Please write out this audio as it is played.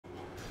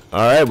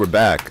Alright, we're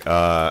back.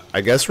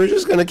 I guess we're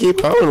just gonna keep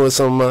going with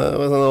some, with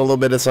a little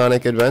bit of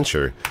Sonic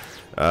Adventure.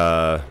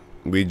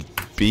 We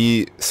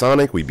beat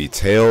Sonic, we beat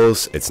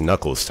Tails, it's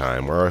Knuckles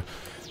time.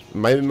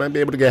 Might be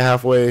able to get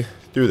halfway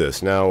through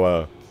this.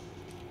 Now,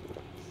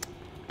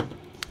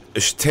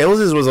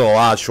 Tails' was a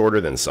lot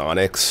shorter than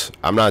Sonic's.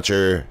 I'm not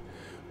sure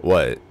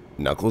what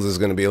Knuckles is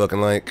gonna be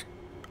looking like,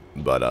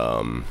 but,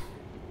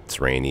 it's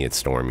rainy, it's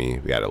stormy,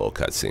 we got a little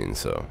cutscene,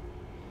 so...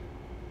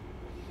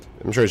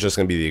 I'm sure it's just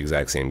gonna be the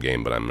exact same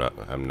game, but I'm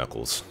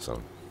Knuckles,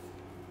 so.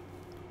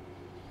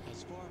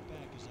 As far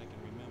back as I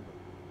can remember,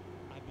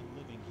 I've been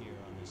living here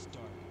on this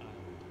dark island,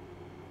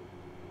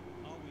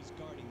 always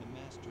guarding the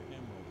Master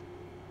Emerald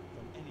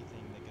from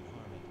anything that could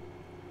harm it.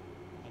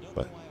 I don't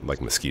know why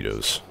like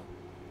mosquitoes.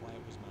 Why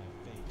it was my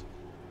fate,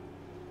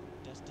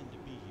 destined to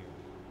be here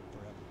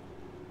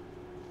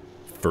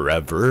forever.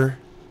 Forever?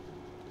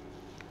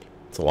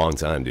 It's a long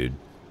time, dude.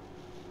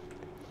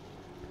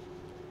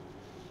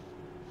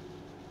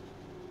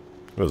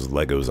 Those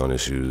Legos on his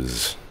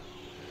shoes.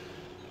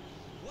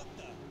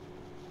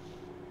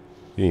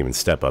 He didn't even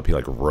step up. He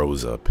like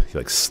rose up. He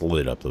like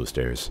slid up those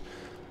stairs.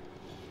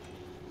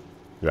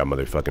 We got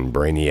motherfucking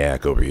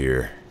Brainiac over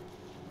here.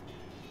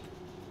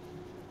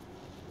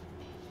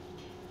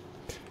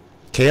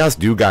 Chaos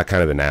do got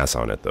kind of an ass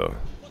on it though.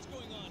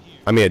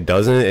 I mean, it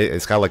doesn't.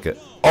 It's got like a.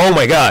 Oh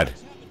my god!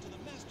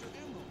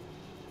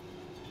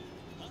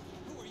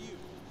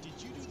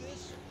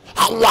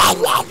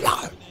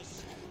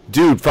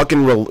 Dude,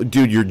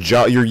 dude,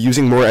 you're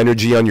using more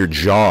energy on your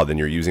jaw than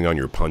you're using on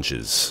your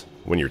punches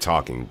when you're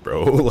talking,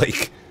 bro.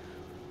 Like,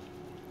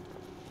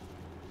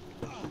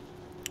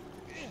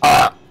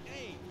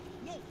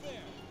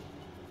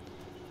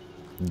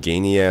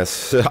 gainy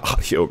ass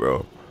audio,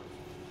 bro.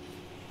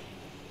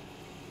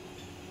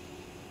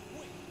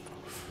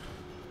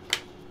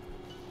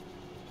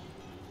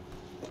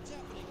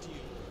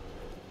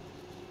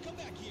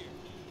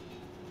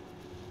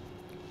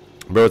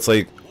 Bro, it's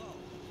like.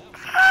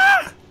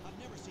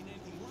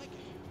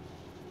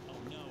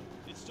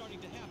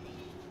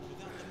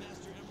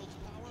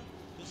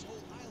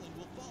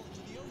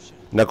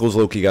 Knuckles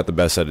Loki got the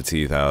best set of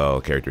teeth out of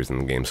all characters in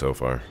the game so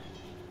far.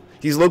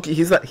 He's Loki.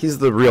 He's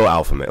the real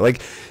alpha man.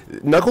 Like,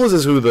 Knuckles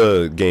is who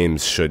the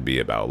games should be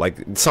about. Like,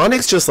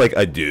 Sonic's just like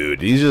a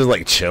dude. He's just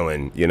like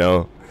chilling, you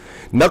know.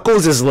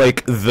 Knuckles is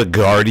like the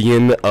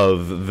guardian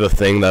of the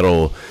thing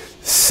that'll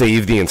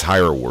save the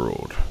entire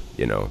world.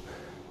 You know.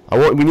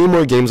 We need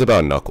more games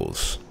about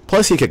Knuckles.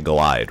 Plus, he could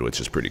glide,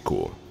 which is pretty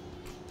cool.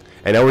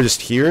 And now we're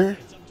just here.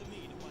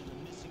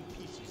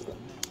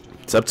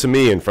 It's up to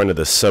me in front of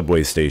the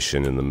subway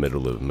station in the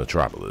middle of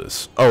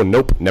Metropolis. Oh,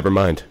 nope. Never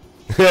mind.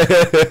 As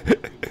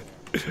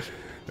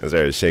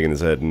I was shaking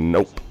his head.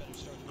 Nope.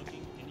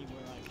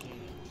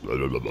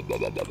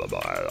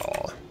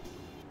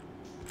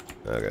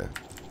 Okay.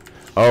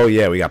 Oh,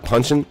 yeah. We got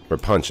punching. We're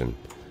punching.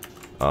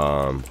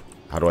 How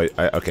do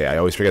okay, I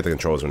always forget the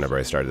controls whenever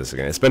I started this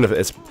again. It's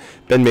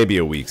been maybe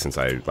a week since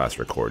I last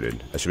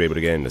recorded. I should be able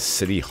to get into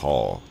City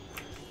Hall.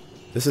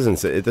 This is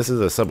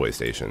a subway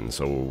station,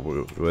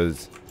 so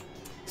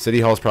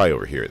City Hall's probably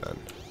over here then.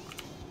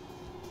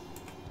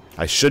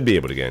 I should be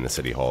able to get into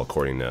City Hall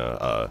according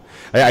to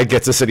I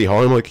get to City Hall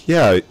and I'm like,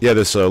 yeah,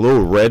 this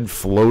little red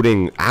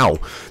floating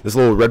this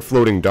little red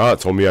floating dot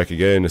told me I could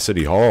get into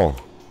City Hall.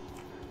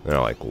 And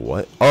I'm like,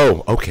 what?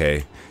 Oh,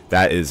 okay.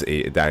 That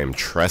I am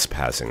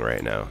trespassing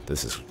right now.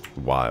 This is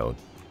wild.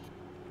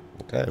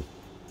 Okay.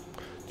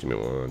 Give me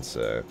one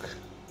sec.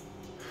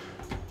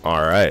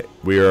 Alright,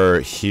 we are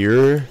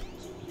here.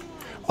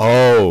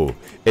 Oh,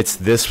 it's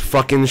this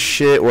fucking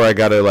shit where I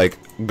gotta, like,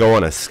 go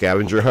on a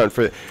scavenger hunt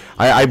for...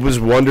 I was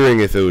wondering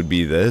if it would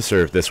be this,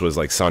 or if this was,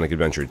 like, Sonic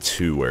Adventure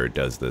 2 where it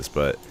does this,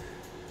 but...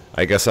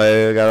 I guess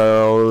I got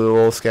a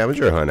little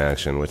scavenger hunt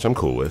action, which I'm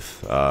cool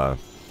with. I'm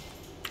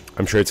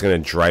sure it's gonna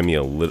drive me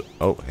a little...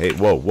 Oh, hey,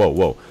 whoa, whoa,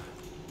 whoa.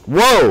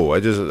 Whoa!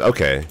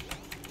 Okay.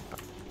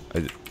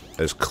 I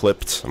just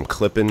clipped. I'm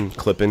clipping, and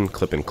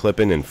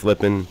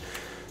flipping.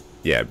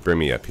 Yeah, bring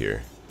me up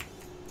here.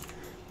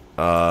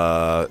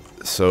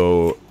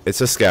 So it's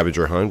a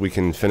scavenger hunt. We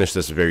can finish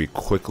this very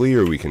quickly,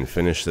 or we can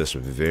finish this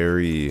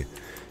very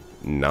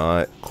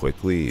not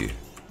quickly.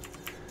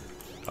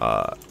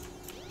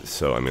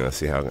 So I mean, let's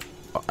see how.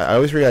 I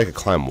always forget I could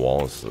climb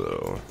walls,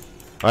 though.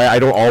 I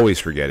don't always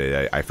forget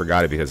it. I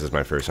forgot it because it's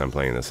my first time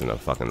playing this in a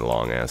fucking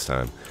long ass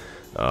time.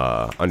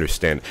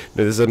 Understand.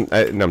 This is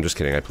no, I'm just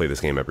kidding. I play this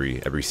game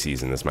every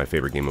season. This is my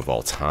favorite game of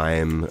all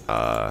time.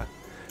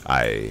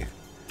 I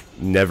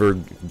never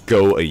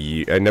go a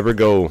year. I never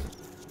go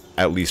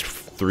at least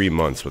 3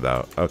 months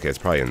without. Okay, it's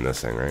probably in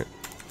this thing, right?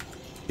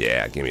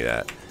 Yeah, give me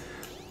that.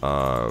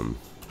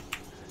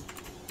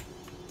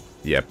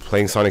 Yeah,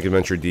 playing Sonic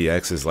Adventure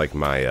DX is like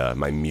my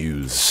my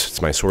muse.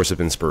 It's my source of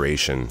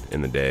inspiration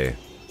in the day.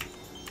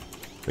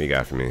 What you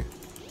got for me?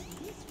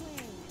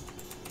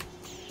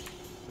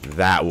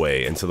 That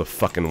way, into the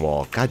fucking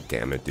wall. God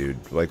damn it,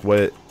 dude. Like,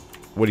 what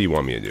do you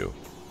want me to do?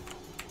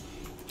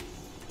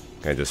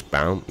 Can I just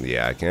bounce?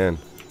 Yeah, I can.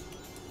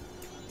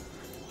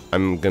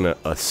 I'm gonna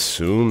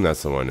assume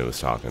that's the one it was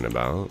talking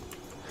about.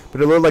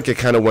 But it looked like it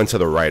kind of went to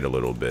the right a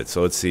little bit.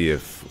 So let's see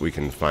if we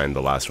can find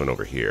the last one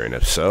over here. And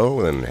if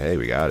so, then hey,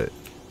 we got it.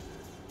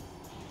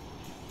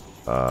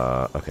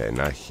 Okay,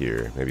 not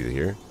here. Maybe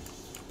here.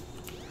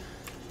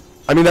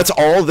 I mean, that's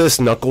all this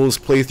Knuckles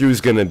playthrough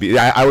is gonna be.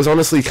 I was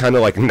honestly kind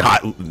of like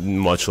not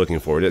much looking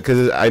forward to it,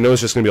 because I know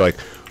it's just gonna be like,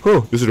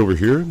 huh, is it over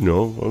here?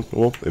 No,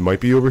 well, it might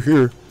be over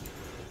here.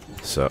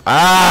 So,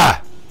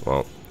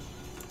 well,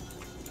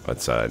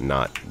 let's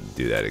not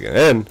do that again.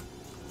 And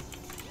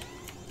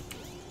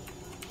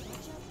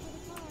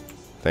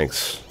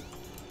thanks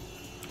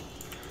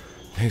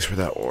for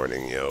that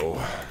warning,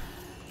 yo.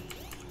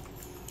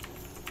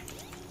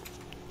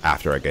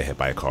 After I get hit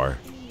by a car.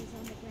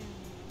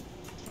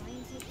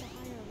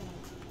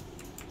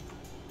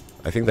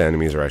 I think the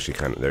enemies are actually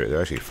kind of,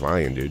 they're actually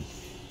flying, dude.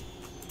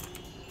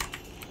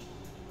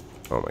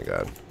 Oh my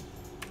god.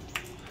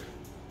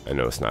 I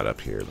know it's not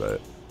up here, but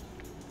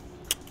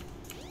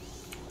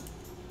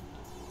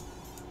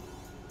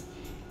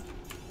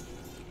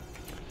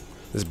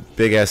this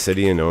big ass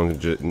city, and no one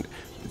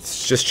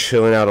it's just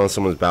chilling out on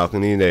someone's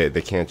balcony.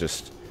 They can't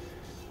just.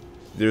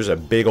 There's a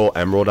big old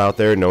emerald out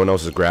there. No one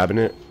else is grabbing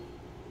it.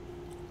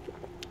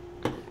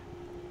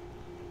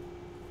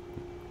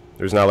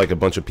 There's not like a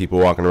bunch of people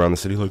walking around the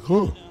city like,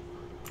 oh,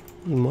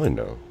 mine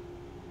now.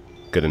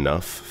 Good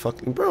enough.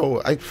 Fucking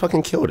bro, I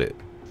fucking killed it.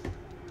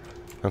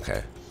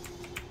 Okay.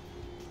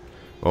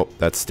 Well,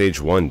 that's stage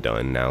 1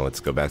 done. Now let's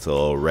go back to the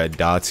little red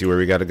dot, see where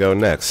we gotta go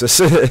next. It's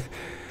enthralling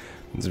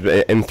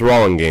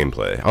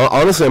gameplay.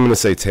 Honestly, I'm gonna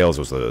say Tails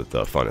was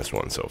the funnest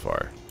one so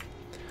far.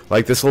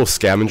 Like, this little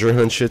scavenger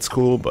hunt shit's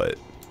cool, but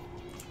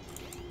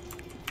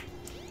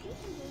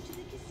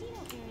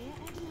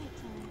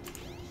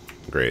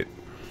great.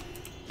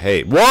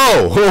 Hey,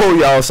 whoa! Oh,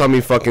 y'all saw me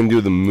fucking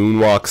do the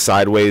moonwalk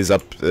sideways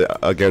up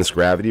against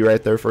gravity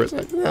right there for a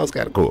second. That was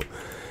kind of cool.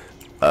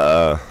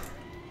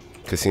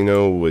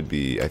 Casino would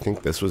be, I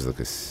think this was the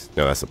casino.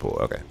 No, that's the pool.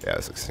 Okay, yeah,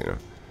 that's the casino.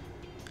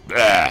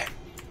 Blah!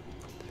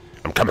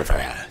 I'm coming for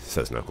ya,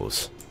 says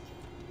Knuckles.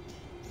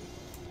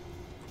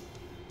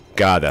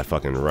 God, that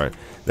fucking run.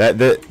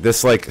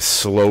 This like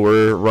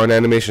slower run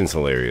animation's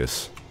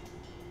hilarious.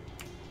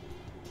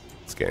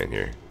 Let's get in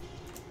here.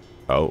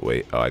 Oh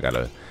wait, oh I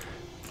gotta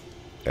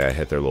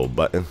hit their little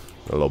button,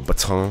 a little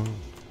baton.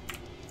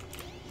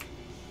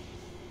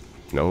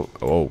 No,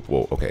 oh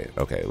whoa, okay,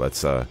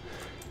 let's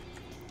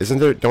isn't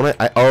there, don't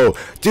I oh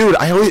dude,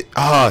 I always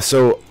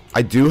so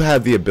I do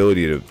have the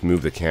ability to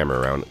move the camera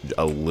around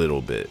a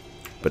little bit,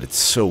 but it's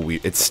so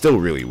weird. It's still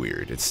really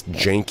weird. It's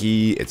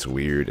janky, it's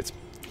weird, it's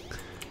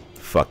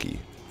fucky.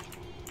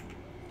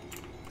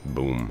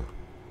 Boom.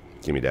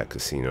 Give me that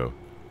casino.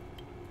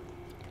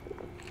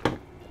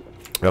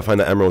 I'll find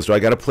the emeralds. Do I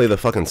gotta play the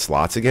fucking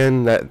slots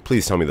again?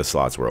 Please tell me the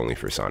slots were only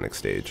for Sonic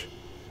Stage.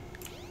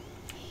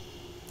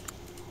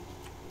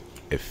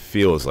 It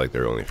feels like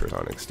they're only for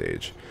Sonic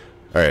Stage.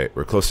 Alright,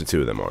 we're close to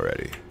 2 of them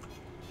already.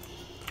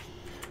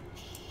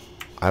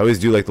 I always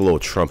do like the little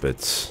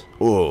trumpets.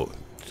 Oh,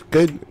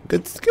 good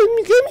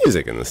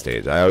music in the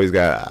stage. I always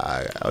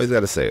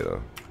gotta say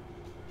though.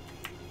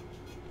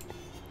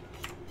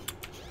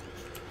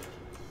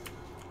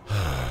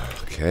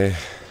 Okay.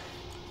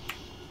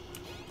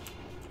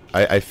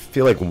 I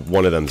feel like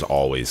one of them's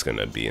always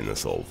gonna be in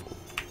this little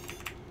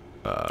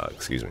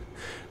excuse me.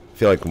 I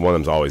feel like one of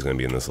them's always gonna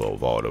be in this little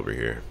vault over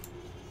here.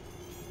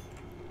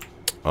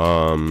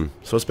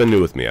 So it's been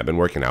new with me. I've been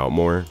working out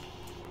more.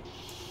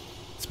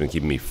 It's been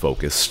keeping me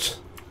focused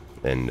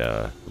and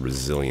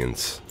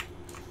resilient.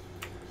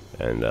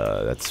 And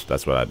that's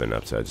what I've been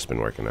up to. I've just been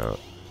working out.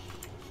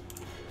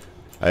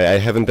 I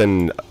haven't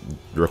been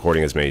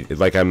recording as many.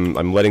 Like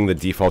I'm letting the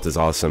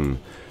DefaultAsAwesome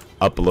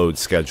upload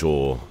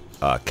schedule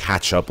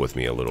catch up with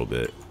me a little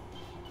bit.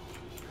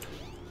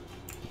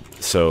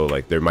 So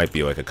like there might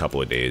be like a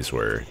couple of days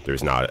where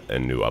there's not a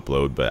new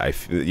upload, but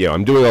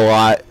I'm doing a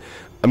lot.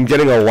 I'm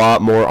getting a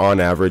lot more on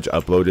average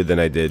uploaded than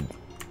I did,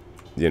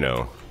 you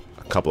know,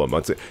 a couple of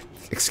months.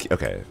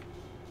 Okay,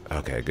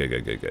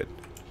 good.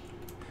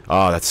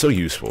 Oh, that's so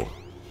useful.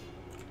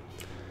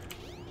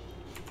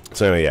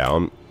 So anyway,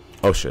 yeah,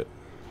 oh shit.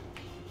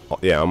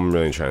 Yeah, I'm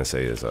really trying to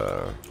say is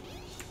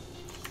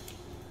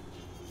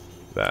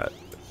that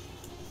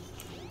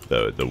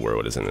the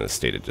world is in a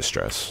state of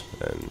distress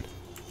and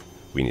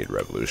we need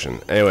revolution.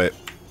 Anyway,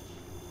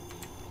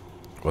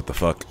 what the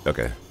fuck?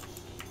 Okay.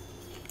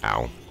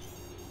 Ow.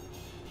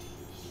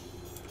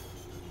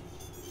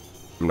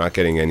 I'm not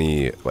getting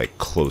any like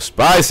close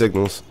by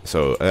signals,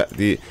 so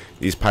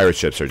these pirate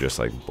ships are just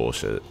like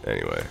bullshit.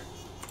 Anyway,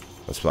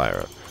 let's fly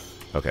around.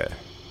 Okay,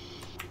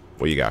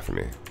 what you got for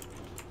me?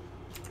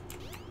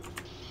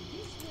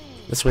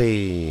 This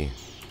way.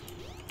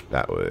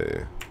 That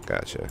way.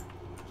 Gotcha.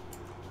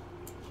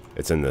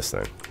 It's in this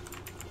thing,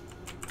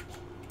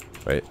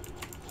 right?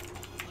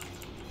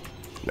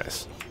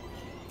 Nice.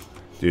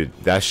 Dude,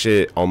 that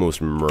shit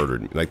almost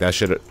murdered me. Like, that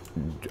shit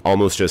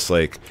almost just,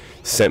 like,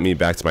 sent me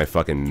back to my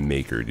fucking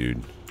maker,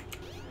 dude.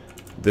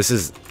 This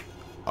is...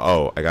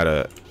 Oh, I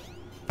gotta...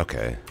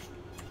 Okay.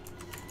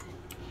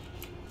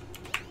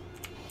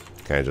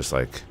 Can I just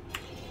like...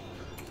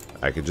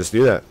 I could just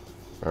do that.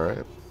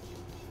 Alright.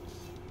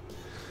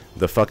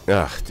 The fuck...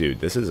 Ugh, dude,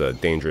 this is a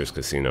dangerous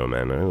casino,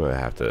 man. I'm gonna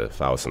have to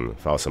file some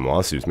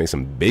lawsuits, make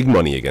some big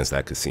money against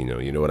that casino,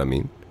 you know what I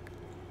mean?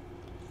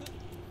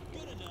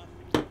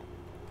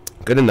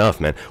 Good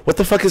enough, man. What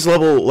the fuck is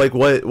level... Like,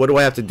 what do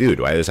I have to do?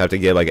 Do I just have to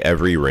get, like,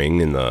 every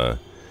ring in the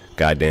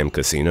goddamn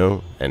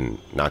casino and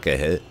not get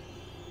hit?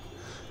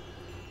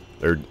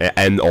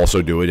 And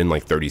also do it in,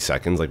 like, 30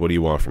 seconds? Like, what do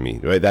you want from me?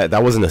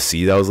 That wasn't a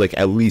C. That was, like,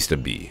 at least a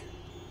B.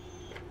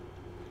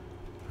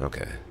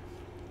 Okay.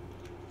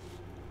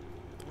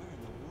 Where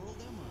in the world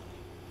am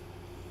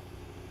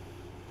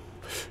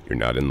I? You're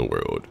not in the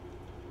world.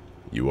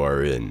 You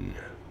are in...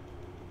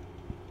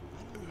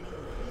 I don't remember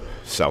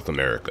being. South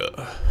America.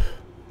 But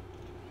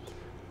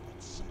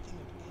something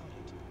about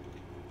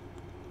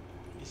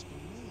it is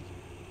familiar.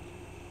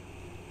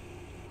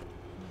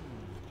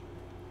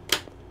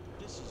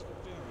 This is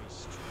very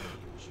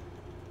strange.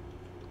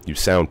 You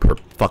sound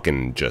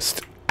fucking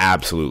just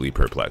absolutely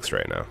perplexed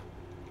right now.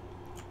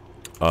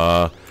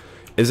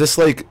 Is this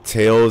like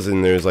Tails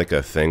and there's like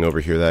a thing over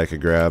here that I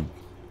could grab?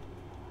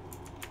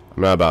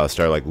 I'm not about to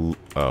start like...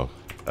 Oh,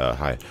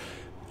 hi.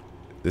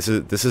 This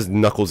is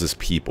Knuckles'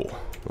 people.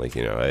 Like,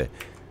 you know, it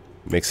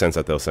makes sense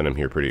that they'll send him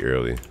here pretty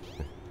early.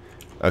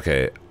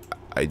 Okay,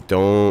 I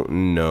don't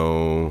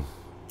know...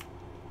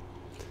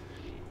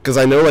 Because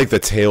I know like the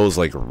Tails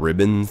like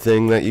ribbon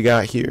thing that you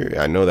got here.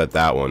 I know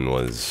that one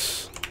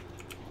was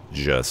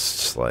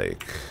just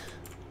like...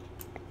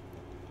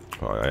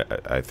 Oh,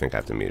 I think I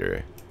have to meet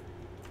her.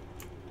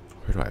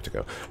 Where do I have to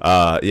go?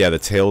 Yeah, the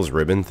Tails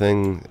ribbon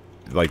thing,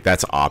 like,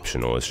 that's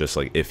optional. It's just,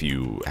 like, if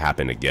you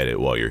happen to get it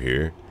while you're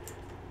here.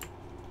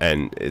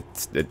 And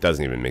it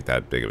doesn't even make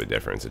that big of a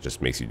difference. It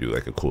just makes you do,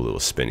 like, a cool little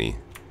spinny.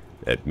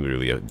 It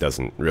really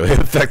doesn't really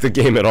affect the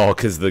game at all,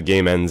 because the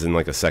game ends in,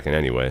 like, a second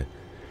anyway.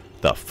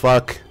 The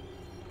fuck?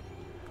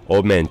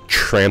 Old man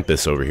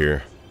Trampus over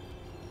here.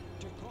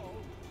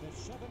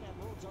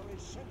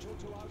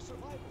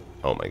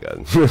 Oh my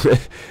god.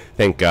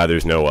 Thank god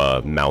there's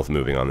no mouth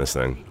moving on this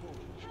thing.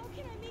 How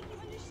can I make you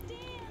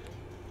understand?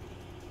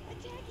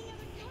 Attacking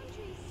other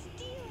countries,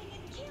 stealing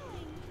and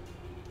killing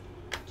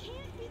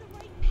can't be the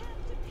right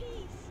path to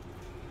peace.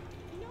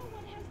 No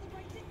one has the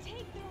right to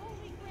take their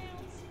holy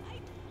grounds. I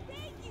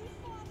beg you,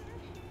 Father.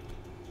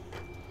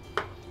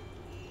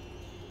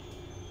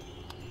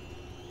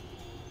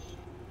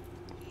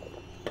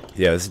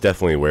 Yeah, this is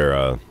definitely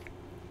where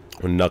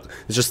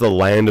it's just the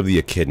land of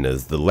the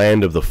Echidnas, the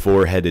land of the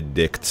four-headed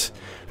dicks.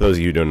 For those of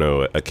you who don't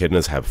know,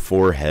 Echidnas have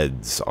 4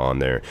 heads on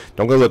there.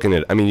 Don't go looking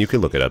at... I mean, you could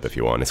look it up if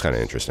you want. It's kind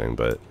of interesting,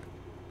 but...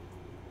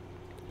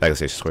 Back to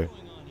Station Square.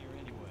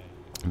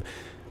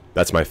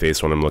 That's my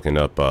face when I'm looking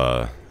up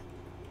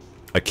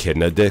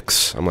Echidna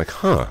dicks. I'm like,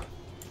 huh.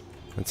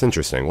 That's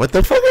interesting. What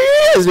the fuck are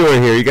you guys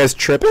doing here? You guys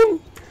tripping?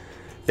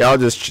 Y'all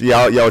just...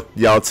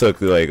 Y'all took,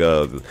 like,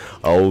 a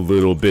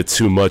little bit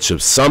too much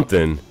of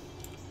something.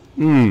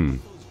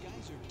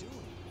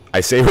 I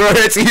say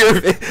right to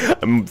your face.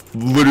 I'm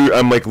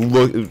like,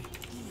 look.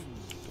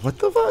 What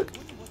the fuck?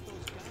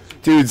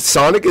 Dude,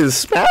 Sonic is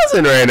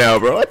spazzing right now,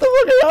 bro. What the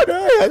fuck are y'all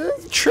doing?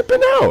 I'm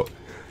tripping out.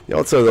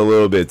 Y'all took a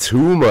little bit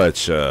too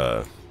much,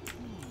 No,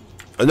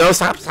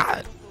 stop.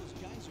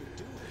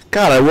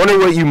 God, I wonder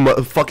what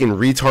you fucking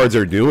retards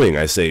are doing.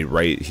 I say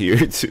right here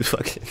to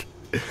fucking...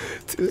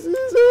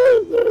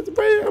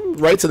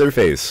 right to their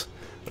face.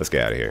 Let's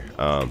get out of here.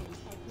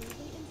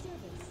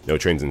 No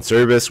trains in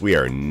service. We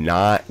are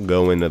not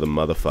going to the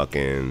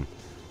motherfucking...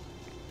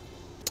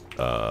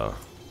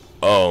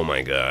 Oh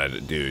my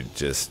god, dude.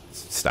 Just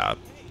stop.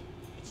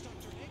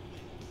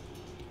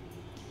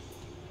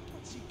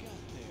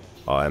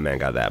 Oh, that man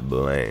got that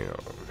bling.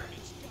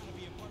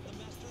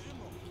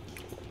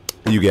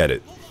 You get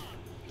it.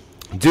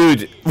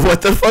 Dude,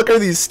 what the fuck are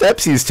these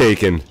steps he's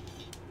taking?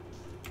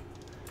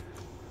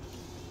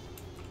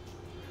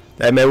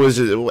 That man was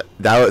just...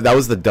 That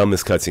was the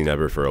dumbest cutscene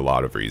ever for a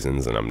lot of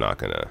reasons, and I'm not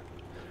gonna...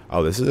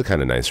 Oh, this is a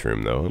kind of nice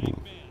room, though. I mean,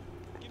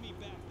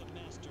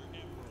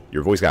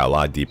 your voice got a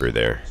lot deeper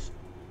there.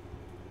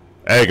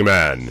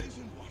 Eggman!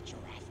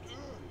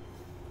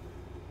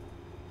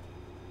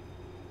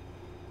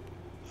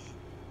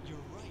 You're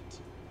right.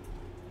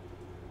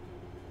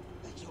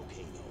 That's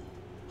okay,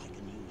 though. I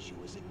can use you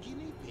as a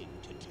guinea pig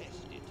to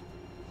test it.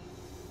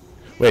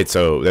 Wait,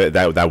 so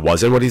that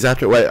wasn't what he's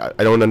after? What?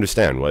 I don't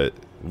understand. What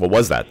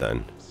was that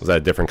then? Was that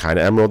a different kind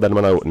of emerald that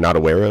I'm not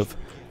aware of?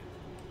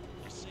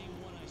 The same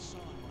one I saw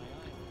on my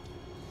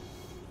island.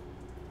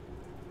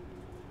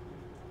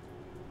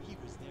 He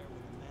was there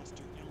when the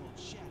Master Emerald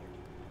shattered.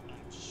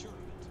 I'm sure of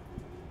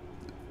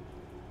it.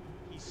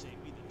 He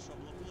saved me the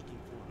trouble of looking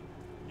for him.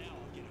 Now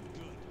I'll get him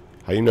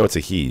good. How do you know it's a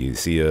he? You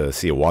see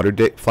a water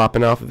dick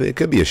flopping off of it? It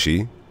could be a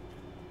she.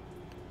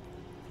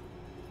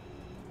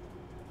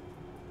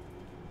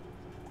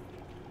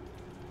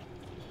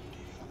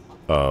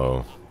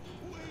 Oh.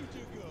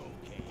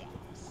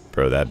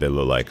 Bro, that bit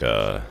look like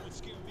a...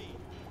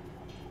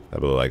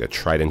 That look like a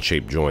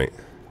trident-shaped joint.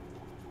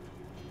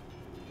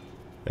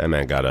 That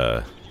man got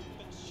a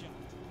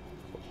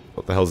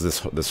What the hell is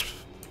this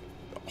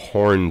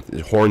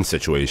horn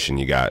situation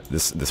you got?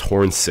 This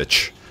horn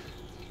sitch.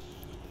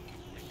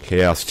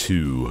 Chaos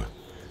 2.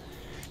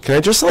 Can I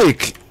just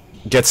like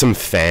get some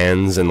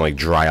fans and like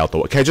dry out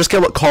the? Can I just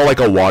call like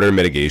a water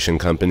mitigation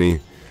company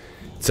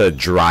to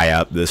dry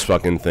up this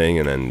fucking thing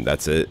and then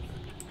that's it?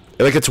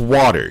 Like it's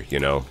water,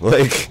 you know?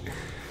 Like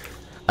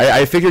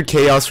I figured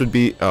chaos would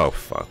be. Oh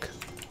fuck.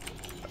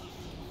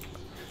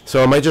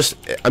 So I'm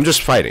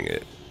just fighting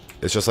it.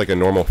 It's just like a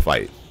normal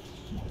fight.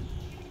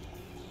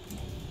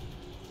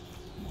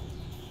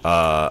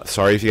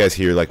 Sorry if you guys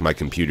hear like my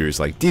computer's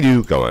like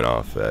dee-doo going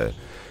off.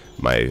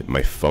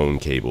 My phone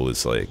cable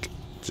is like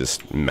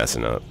just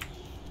messing up.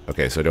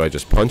 Okay, so do I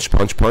just punch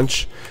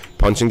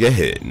and get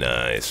hit?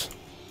 Nice.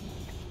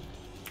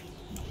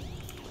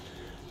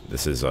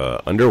 This is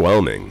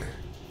underwhelming.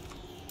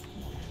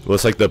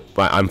 Looks like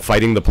I'm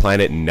fighting the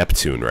planet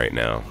Neptune right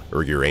now,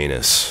 or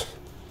Uranus.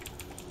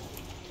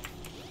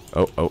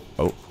 Oh.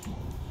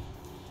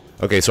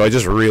 Okay, so I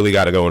just really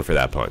got to go in for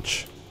that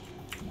punch.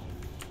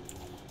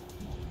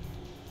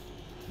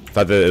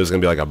 Thought that it was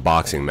gonna be like a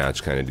boxing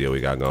match kind of deal we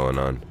got going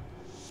on.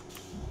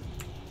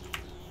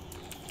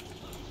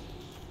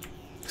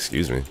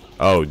 Excuse me.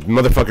 Oh,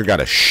 motherfucker got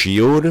a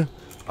shield?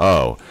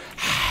 Oh,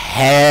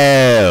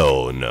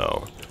 hell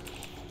no.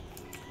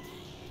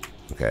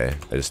 Okay,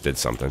 I just did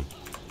something.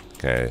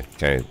 Okay,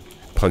 can I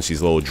punch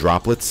these little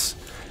droplets?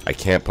 I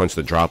can't punch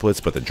the droplets,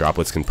 but the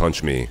droplets can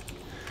punch me.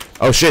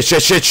 Oh shit!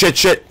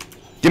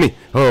 Gimme!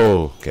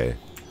 Oh, okay.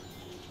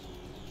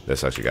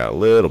 This actually got a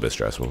little bit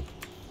stressful.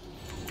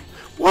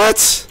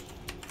 What?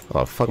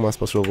 Oh, fuck am I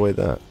supposed to avoid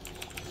that?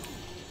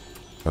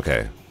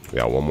 Okay, we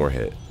got one more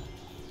hit.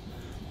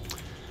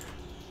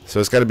 So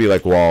it's gotta be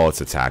like while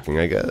it's attacking,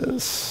 I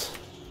guess.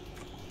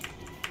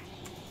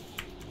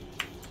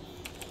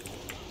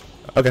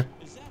 Okay.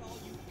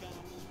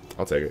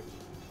 I'll take it.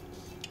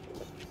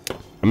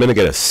 I'm gonna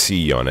get a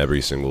C on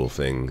every single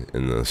thing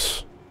in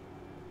this.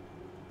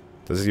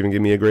 Does this even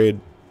give me a grade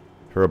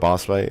for a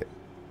boss fight?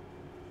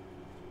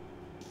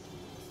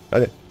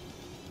 Okay.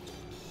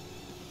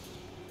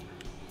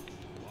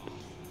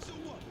 So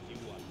what if you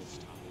won this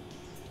time?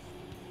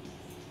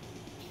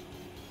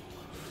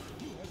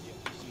 You have yet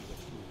to see the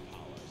true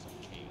powers of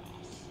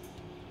chaos.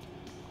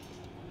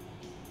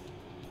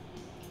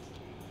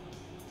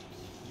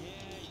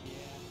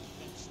 Yeah,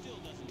 that still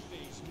doesn't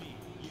faze me.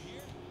 You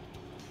hear?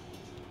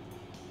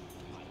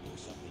 I know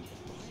something is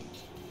right.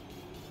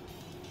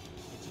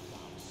 It's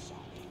about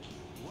Sonic.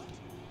 What?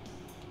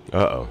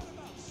 Uh-oh. What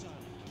about Sonic?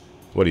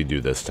 What do you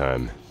do this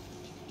time?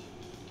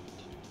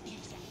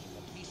 He's after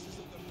the pieces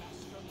of the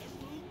Master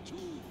Emerald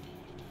too.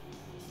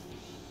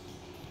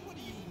 What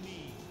do you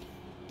mean?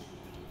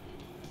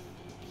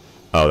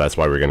 Oh, that's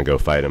why we're gonna go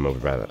fight him over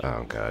by the...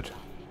 Oh, God.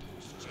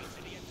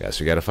 Guess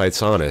we gotta fight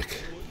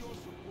Sonic.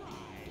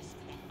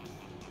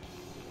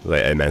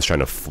 Like, and man's trying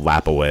to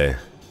flap away.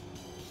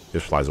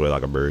 Just flies away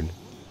like a bird.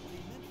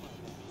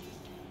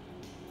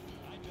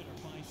 I better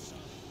find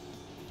Sonic.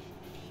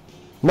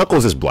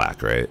 Knuckles is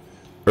black, right?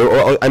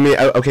 Or I mean,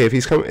 okay, if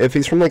he's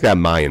from like that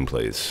Mayan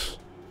place,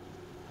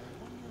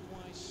 I wonder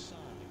why Sonic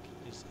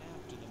is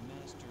after the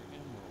Master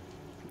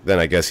Emerald. then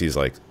I guess he's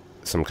like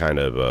some kind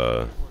of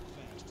Work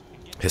fast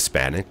and get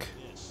Hispanic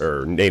this.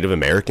 or Native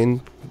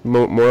American,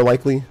 more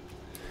likely.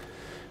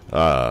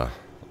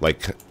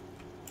 Like,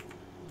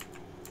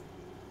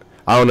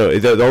 I don't know.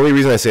 The only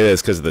reason I say that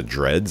is because of the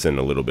dreads and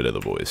a little bit of the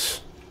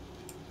voice,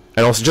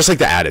 and also just like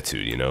the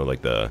attitude, you know,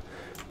 like the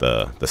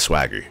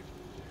swagger.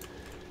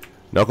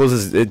 Knuckles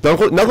is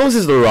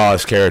the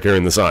rawest character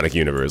in the Sonic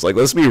universe. Like,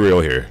 let's be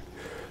real here.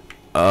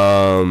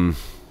 I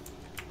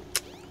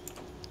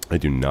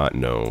do not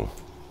know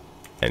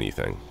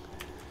anything.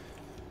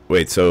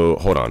 Wait, so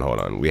hold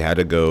on. We had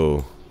to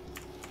go.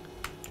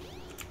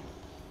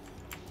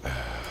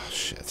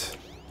 Shit.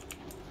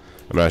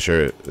 I'm not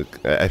sure.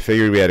 I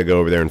figured we had to go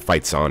over there and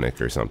fight Sonic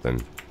or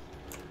something.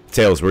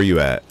 Tails, where you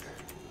at?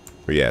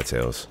 Where you at,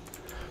 Tails?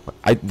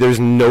 There's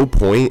no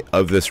point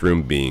of this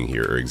room being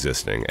here or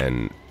existing,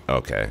 and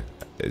okay,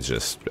 it's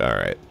just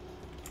alright.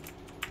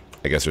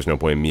 I guess there's no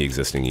point in me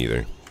existing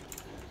either.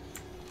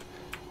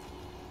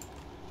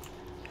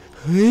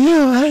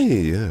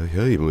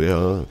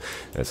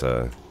 That's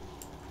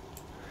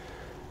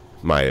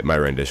my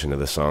rendition of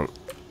the song.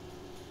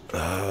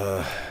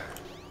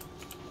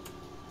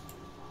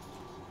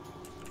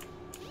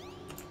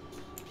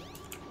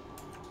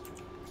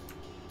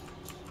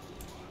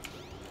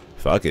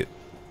 Fuck it.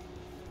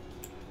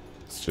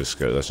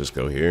 Let's just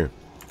go here.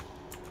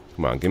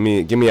 Come on, give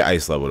me an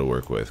ice level to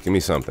work with. Give me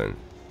something.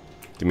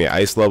 Give me an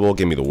ice level,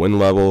 give me the wind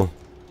level.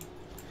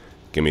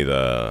 Give me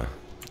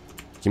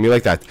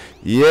like that.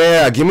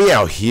 Yeah, give me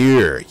out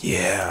here.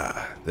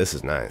 Yeah. This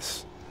is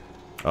nice.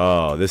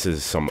 Oh, this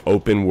is some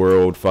open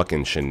world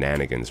fucking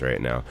shenanigans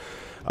right now.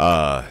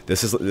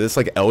 This is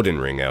like Elden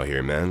Ring out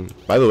here, man.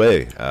 By the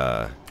way,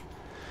 I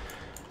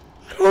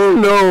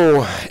don't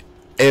know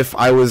if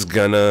I was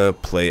gonna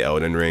play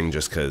Elden Ring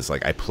just cause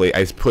like I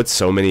put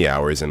so many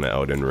hours in the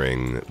Elden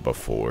Ring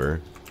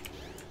before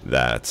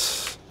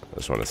that I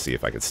just want to see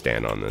if I could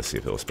stand on this, see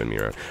if it'll spin me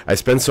around. I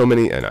spent so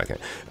many, and I can't.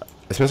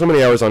 I spent so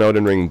many hours on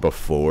Elden Ring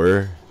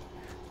before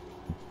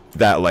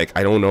that, like,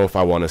 I don't know if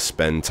I want to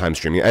spend time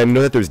streaming. I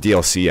know that there's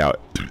DLC out.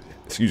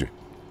 Excuse me.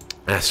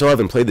 I still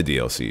haven't played the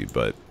DLC,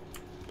 but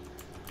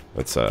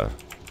let's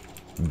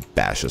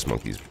bash this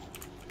monkey's.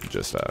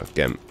 Just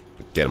get him,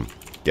 get him,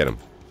 get him.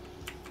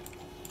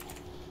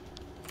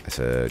 I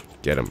said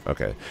get him.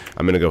 Okay,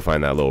 I'm gonna go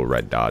find that little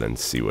red dot and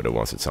see what it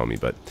wants to tell me.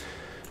 But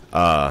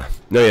no,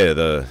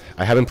 yeah,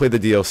 I haven't played the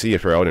DLC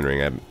for Elden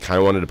Ring. I kind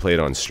of wanted to play it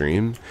on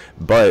stream,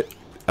 but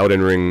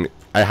Elden Ring,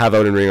 I have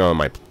Elden Ring on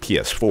my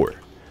PS4.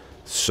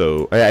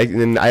 So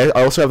and I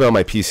also have it on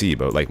my PC,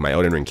 but like my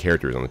Elden Ring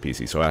character is on the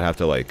PC, so I have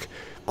to like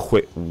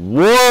quit.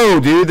 Whoa,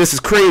 dude, this is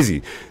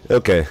crazy.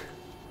 Okay,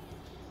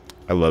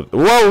 I love.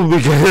 Whoa,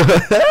 we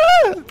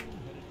can.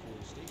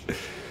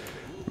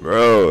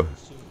 Bro,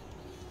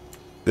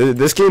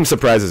 this game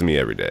surprises me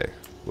every day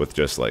with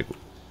just like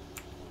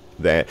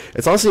that.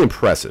 It's honestly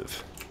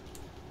impressive.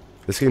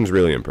 This game's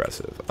really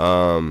impressive.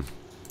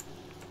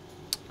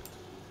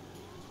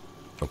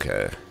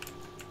 Okay.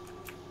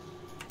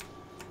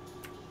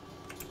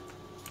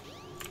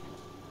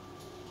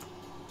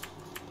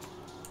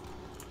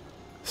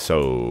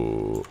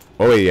 So,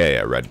 oh wait,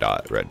 yeah, red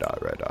dot, red dot,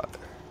 red dot.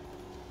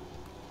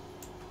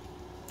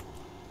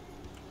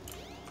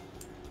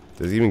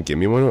 Does it even give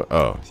me one?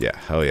 Oh, yeah,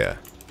 hell yeah.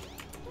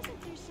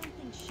 Wasn't there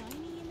something shiny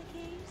in the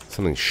caves?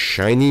 Something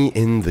shiny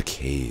in the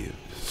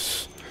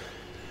caves.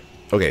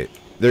 Okay,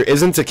 there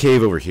isn't a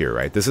cave over here,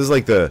 right? This is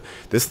like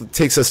this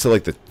takes us to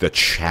like the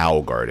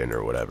Chow Garden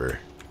or whatever.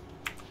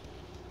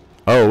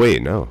 Oh,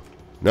 wait, no.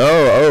 No,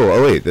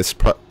 oh wait,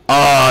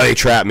 oh, they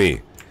trapped me.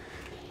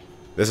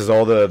 This is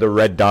all the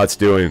red dot's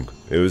doing.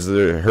 It was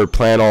her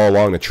plan all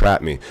along to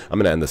trap me. I'm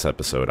gonna end this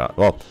episode out.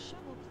 Well,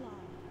 Shovel claw.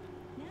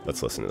 Now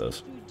let's you listen to can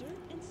this. move through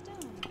dirt and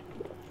stone.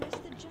 Press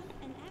the jump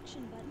and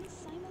action buttons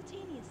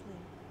simultaneously.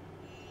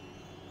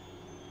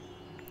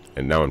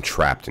 And now I'm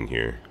trapped in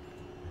here.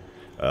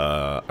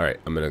 Alright,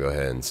 I'm gonna go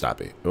ahead and stop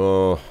it.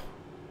 Oh,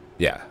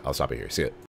 yeah, I'll stop it here. See it.